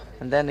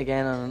 and then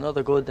again on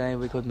another good day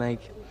we could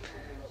make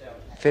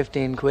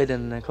 15 quid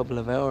in a couple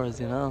of hours,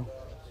 you know.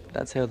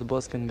 That's how the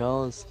busking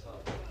goes.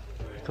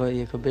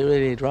 You could be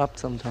really dropped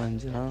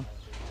sometimes, you know.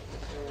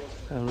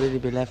 I'll really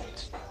be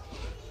left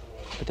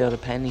without a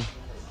penny,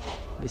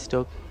 be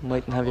stuck,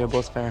 mightn't have your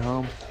bus fare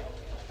home.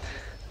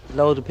 A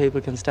load of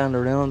people can stand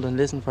around and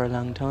listen for a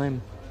long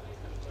time.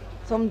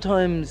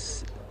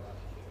 Sometimes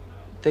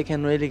they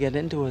can really get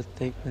into it.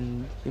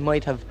 You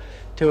might have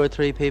 2 or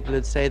 3 people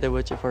who'd stay there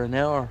with you for an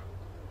hour,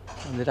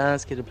 and they'd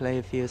ask you to play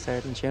a few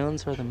certain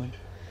tunes for them and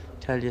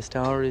tell you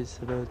stories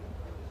about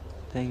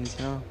things,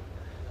 you know.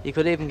 You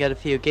could even get a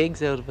few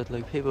gigs out of it,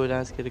 like people would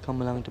ask you to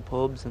come along to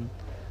pubs and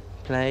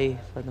play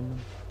for them,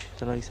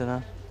 the likes of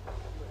that.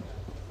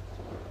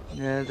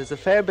 Yeah, there's a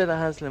fair bit of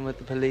hassling with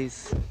the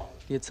police.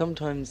 You'd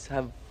sometimes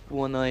have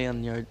one eye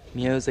on your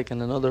music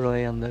and another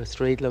eye on the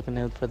street looking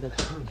out for the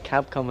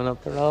cab coming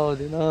up the road,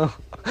 you know.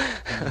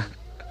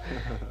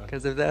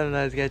 Because if them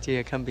guys get you,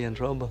 you can be in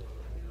trouble.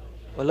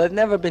 Well, I've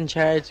never been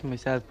charged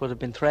myself, but I've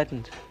been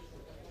threatened.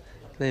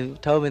 They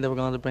told me they were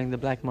going to bring the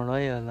Black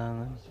Mariah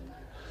along and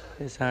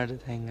this sort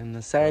of thing. And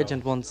the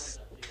sergeant once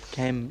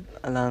came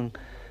along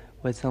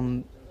with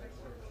some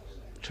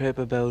trip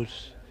about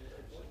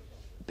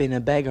being a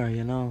beggar,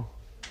 you know.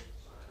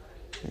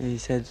 And he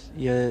said,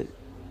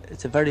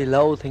 it's a very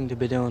low thing to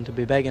be doing, to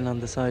be begging on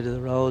the side of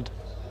the road.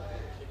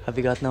 Have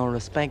you got no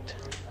respect?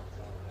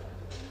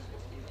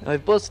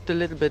 I've busked a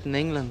little bit in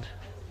England,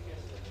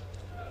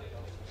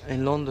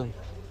 in London.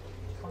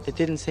 It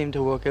didn't seem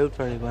to work out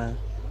very well.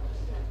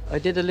 I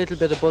did a little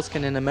bit of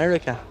busking in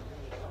America,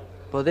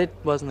 but it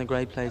wasn't a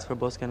great place for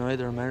busking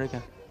either,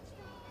 America.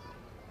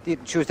 They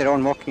choose their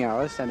own working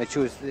hours and they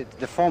choose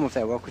the form of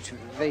their work, which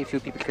very few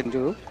people can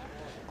do.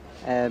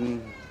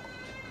 And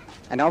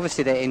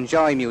obviously they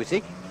enjoy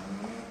music.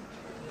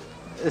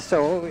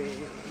 So,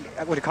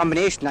 with a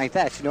combination like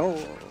that, you know,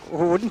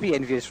 who wouldn't be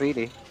envious,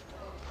 really?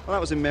 Well, that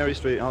was in Mary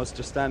Street. I was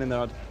just standing there.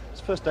 It was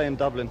the first day in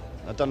Dublin.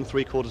 I'd done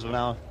 3/4 of an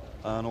hour,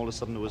 and all of a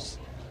sudden there was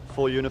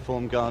 4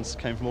 uniformed guards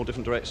came from all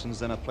different directions.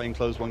 Then a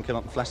plainclothes one came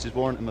up and flashed his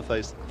warrant in my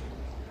face.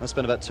 I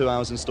spent about 2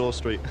 hours in Store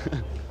Street,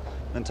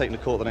 then taken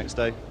to court the next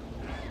day.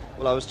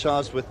 Well, I was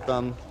charged with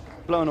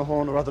blowing a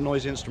horn or other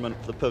noisy instrument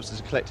for the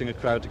purposes of collecting a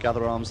crowd to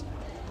gather arms.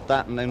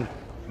 That and then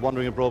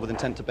wandering abroad with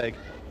intent to beg.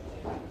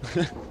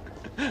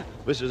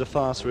 Which is a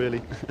farce,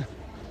 really.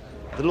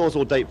 The laws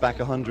all date back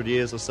 100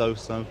 years or so,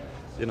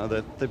 you know,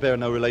 they bear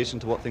no relation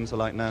to what things are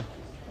like now.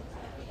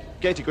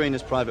 Gaiety Green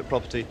is private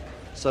property,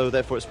 so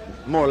therefore it's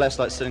more or less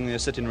like sitting in a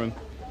sitting room.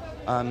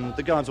 And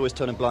the guards always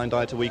turn a blind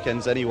eye to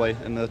weekends anyway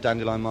in the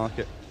Dandelion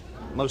Market.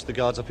 Most of the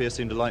guards up here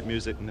seem to like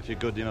music, and if you're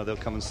good, you know, they'll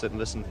come and sit and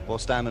listen, or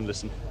stand and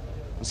listen.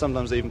 And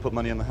sometimes they even put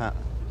money in the hat.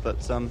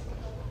 But, you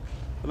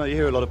know, you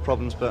hear a lot of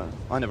problems, but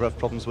I never have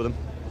problems with them.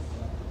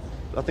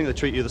 I think they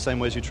treat you the same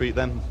way as you treat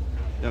them.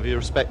 You know, if you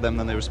respect them,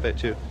 then they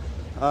respect you.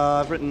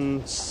 I've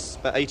written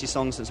about 80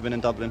 songs since I've been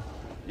in Dublin.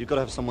 You've got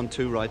to have someone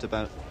to write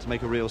about, to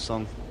make a real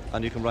song,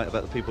 and you can write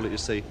about the people that you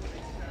see.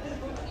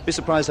 Be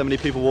surprised how many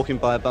people walking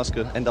by a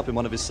busker end up in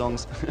one of his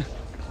songs.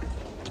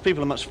 The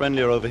people are much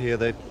friendlier over here.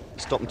 They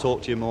stop and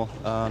talk to you more,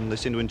 and they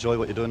seem to enjoy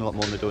what you're doing a lot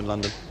more than they do in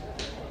London.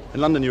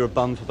 In London, you're a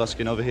bum for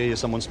busking. Over here, you're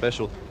someone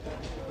special.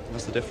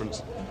 That's the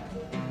difference.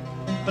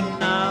 But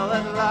now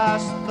at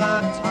last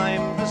the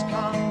time has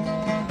come.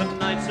 The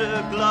nights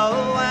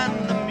aglow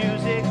and the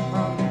music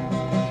hum.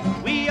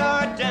 We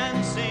are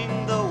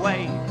dancing the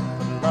way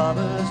that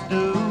lovers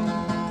do.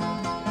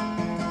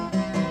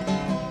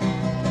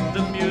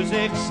 The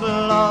music's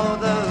low,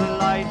 the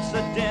lights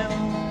are dim.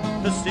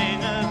 The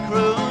singer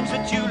croons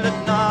that you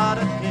let not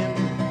at him.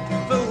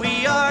 For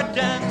we are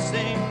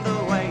dancing the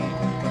way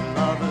that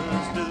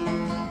lovers do.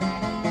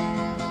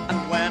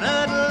 And when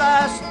at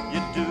last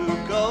you do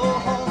go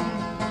home,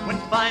 when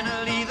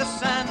finally the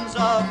sands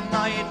of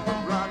night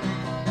have run,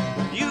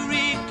 will you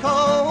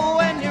recall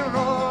when you're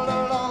all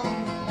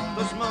alone,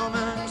 those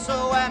moments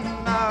when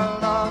our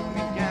love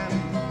began,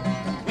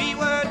 and we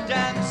were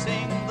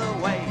dancing the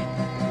way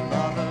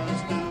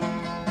lovers do.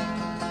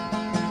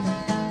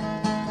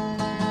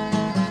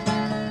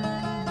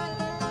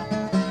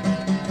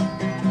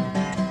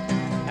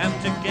 And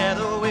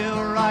together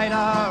we'll write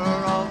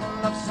our own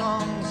love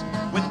songs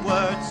with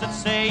words that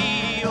say,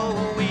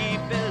 oh, we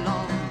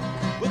belong.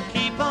 We'll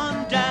keep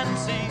on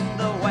dancing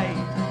the way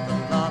the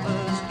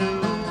lovers do.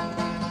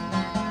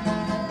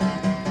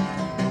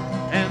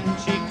 And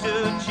cheek to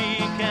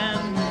cheek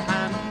and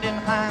hand in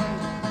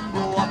hand,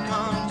 we'll walk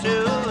on to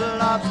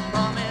love's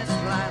promised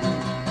land,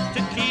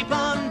 to keep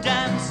on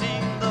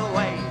dancing the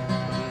way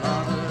the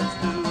lovers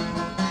do.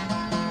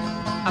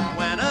 And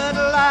when at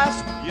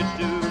last you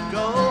do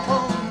go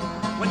home,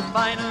 when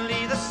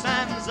finally the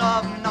sands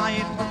of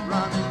night have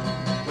run,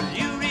 will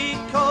you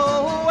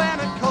recall when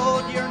I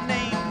called your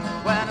name,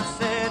 when I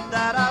said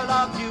that I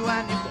loved you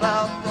and you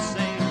felt the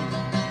same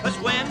as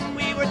when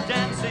we were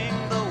dancing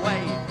the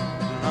way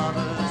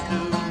lovers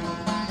do?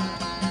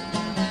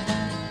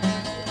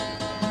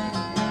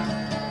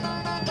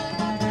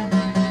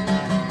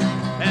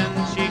 And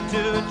cheek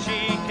to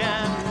cheek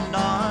and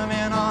arm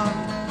in arm,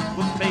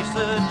 we'll face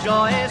the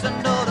joys and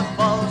know the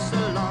false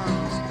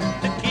alarms,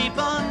 to keep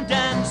on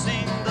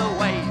dancing the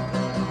way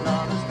the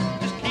lovers.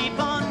 Just keep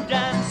on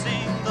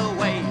dancing the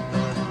way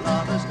the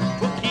lovers.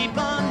 We'll keep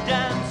on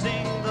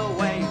dancing the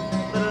way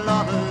the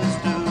lovers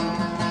do.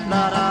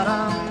 La da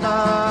dum da,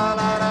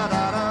 la da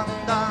da dum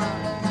da,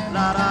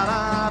 la da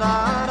da da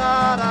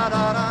da da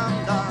da dum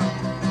da,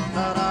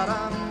 la da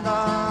dum da,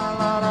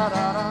 la da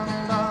da dum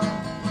da,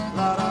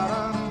 la da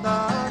dum da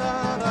da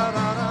da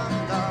da dum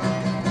da.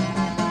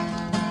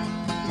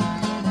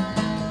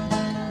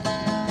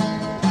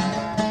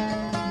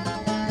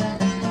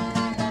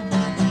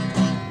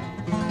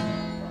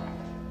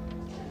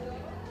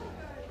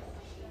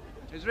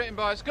 It was written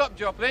by Scott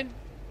Joplin,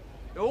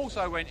 who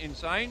also went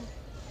insane.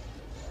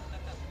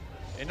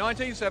 in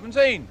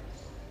 1917.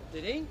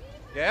 Did he?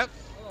 Yep.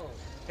 Oh.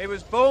 He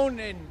was born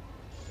in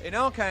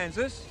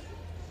Arkansas.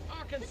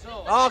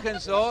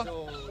 Arkansas.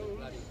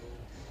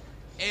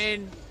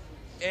 In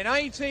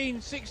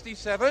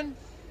 1867.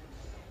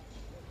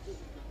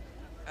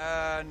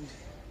 And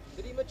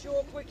Did he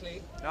mature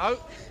quickly? no,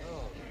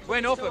 Oh.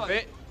 went Took off his a time.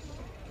 bit.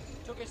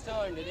 Took his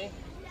time, did he?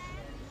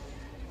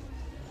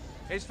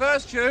 His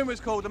first tune was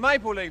called the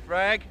Maple Leaf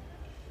Rag.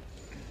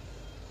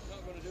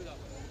 Not going to do that one.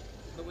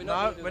 But we're No,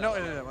 not we're not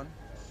going to do that one.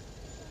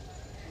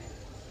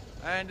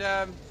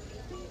 And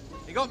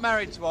he got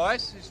married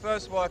twice. His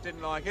first wife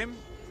didn't like him.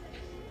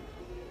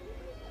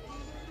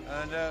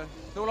 And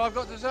that's all I've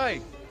got to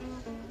say.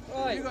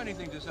 Right. You got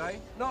anything to say?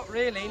 Not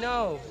really,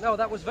 no. No,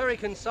 that was very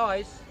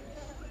concise.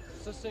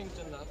 Succinct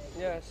enough.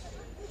 Yes.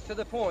 To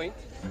the point.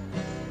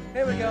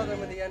 Here we go then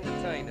with the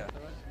entertainer.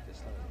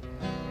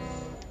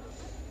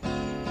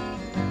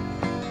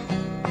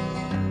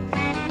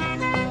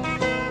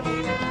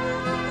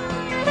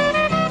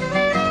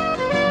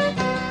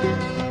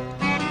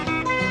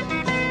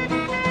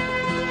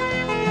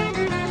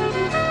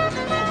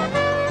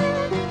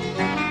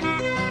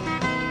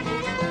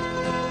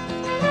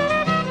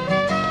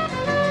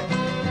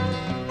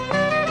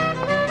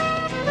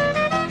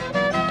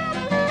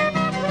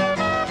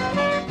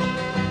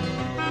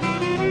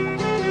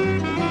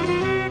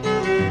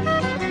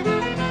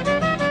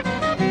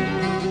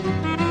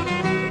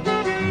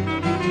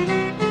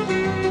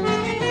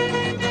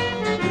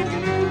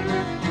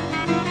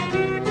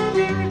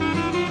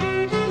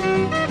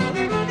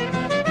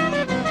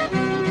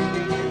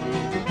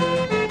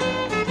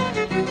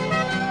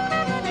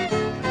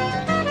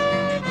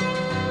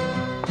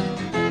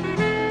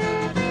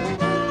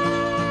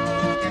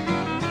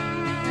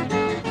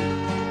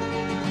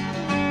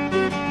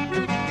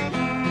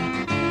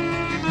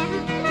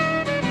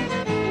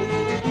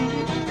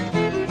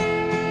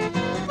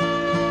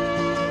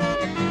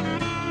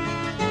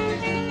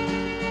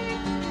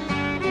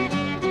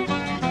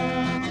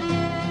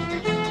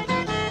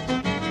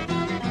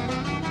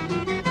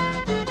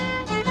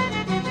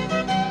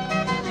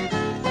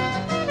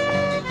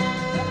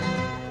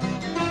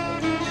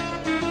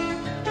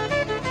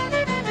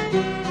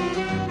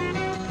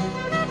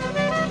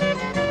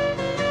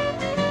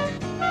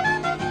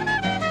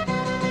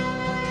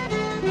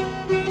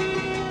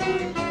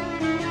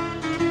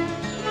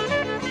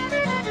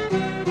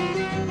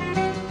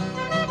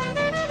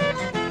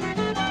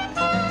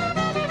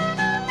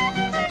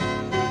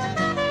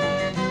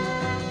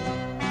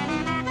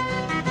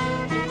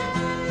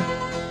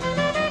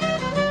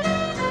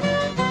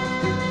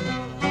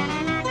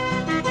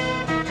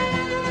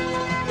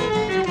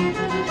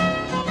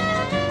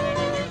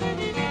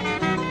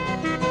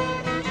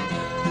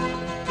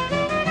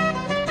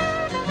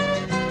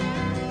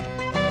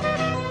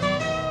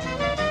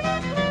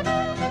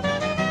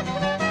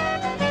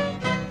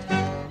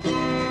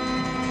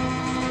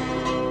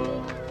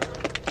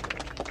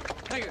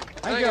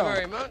 Thank you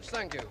very much,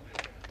 thank you.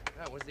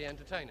 That was the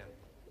entertainer.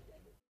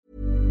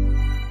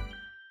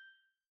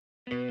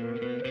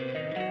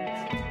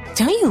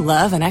 Don't you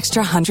love an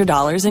extra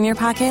 $100 in your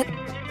pocket?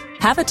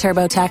 Have a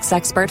TurboTax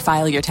expert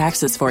file your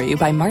taxes for you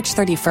by March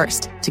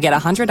 31st to get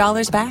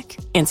 $100 back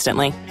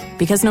instantly.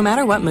 Because no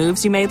matter what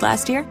moves you made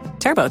last year,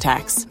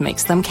 TurboTax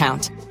makes them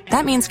count.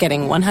 That means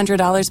getting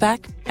 $100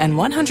 back and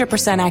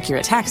 100%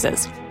 accurate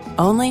taxes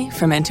only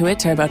from Intuit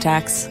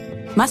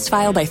TurboTax. Must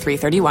file by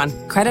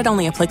 3/31. Credit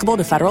only applicable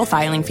to federal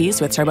filing fees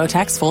with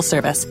TurboTax full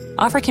service.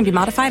 Offer can be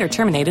modified or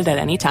terminated at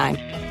any time.